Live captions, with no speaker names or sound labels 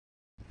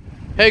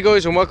Hey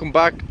guys, and welcome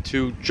back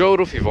to Joe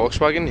Duffy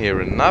Volkswagen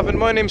here in Navan.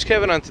 My name's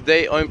Kevin and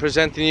today I'm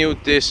presenting you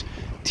this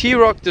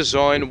TROC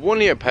design 1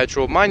 litre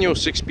petrol manual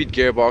 6-speed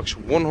gearbox,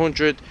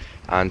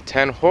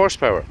 110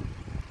 horsepower.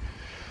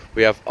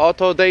 We have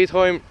auto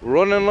daytime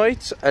running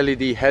lights,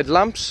 LED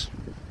headlamps,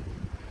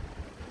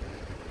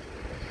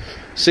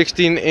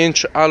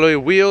 16-inch alloy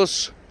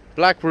wheels,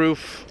 black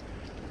roof,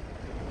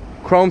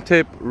 chrome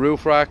tip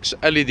roof racks,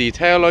 LED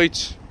tail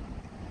lights.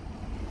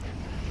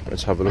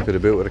 Let's have a look at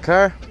the boot of the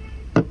car.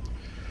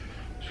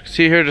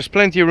 See here, there's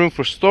plenty of room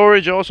for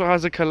storage. It also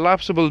has a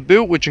collapsible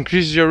boot which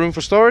increases your room for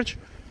storage.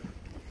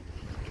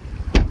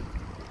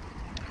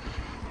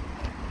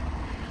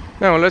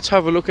 Now let's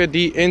have a look at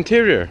the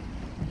interior.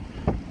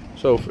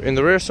 So in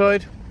the rear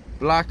side,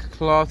 black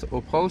cloth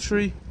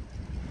upholstery.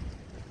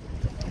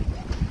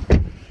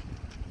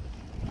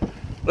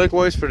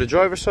 Likewise for the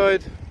driver's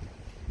side.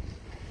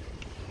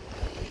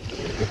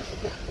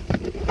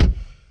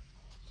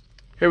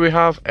 Here we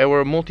have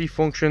our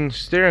multi-function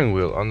steering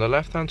wheel. On the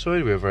left hand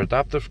side we have our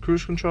adaptive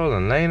cruise control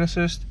and lane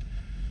assist,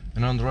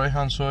 and on the right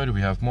hand side we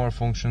have more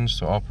functions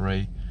to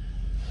operate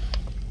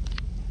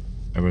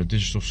our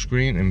digital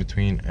screen in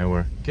between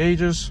our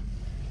gauges.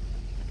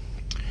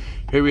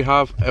 Here we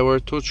have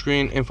our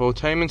touchscreen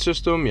infotainment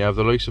system. You have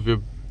the likes of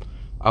your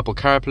Apple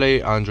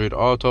CarPlay, Android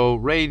Auto,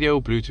 radio,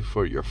 Bluetooth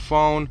for your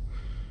phone,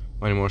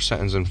 many more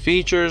settings and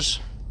features.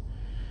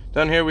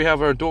 Down here we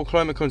have our dual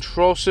climate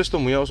control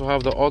system. We also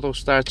have the auto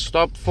start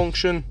stop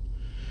function,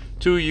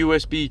 2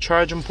 USB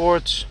charging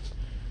ports,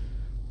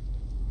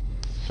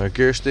 our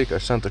gear stick, our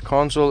center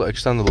console,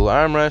 extendable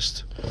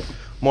armrest,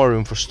 more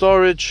room for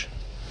storage.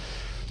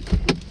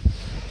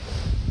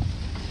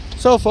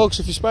 So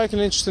folks, if you're sparking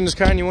interest in this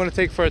car and you want to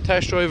take it for a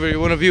test drive or you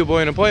want to view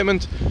by an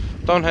appointment,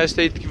 don't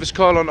hesitate to give us a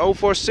call on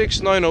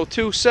 046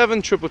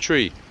 9027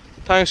 333.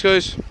 Thanks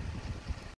guys.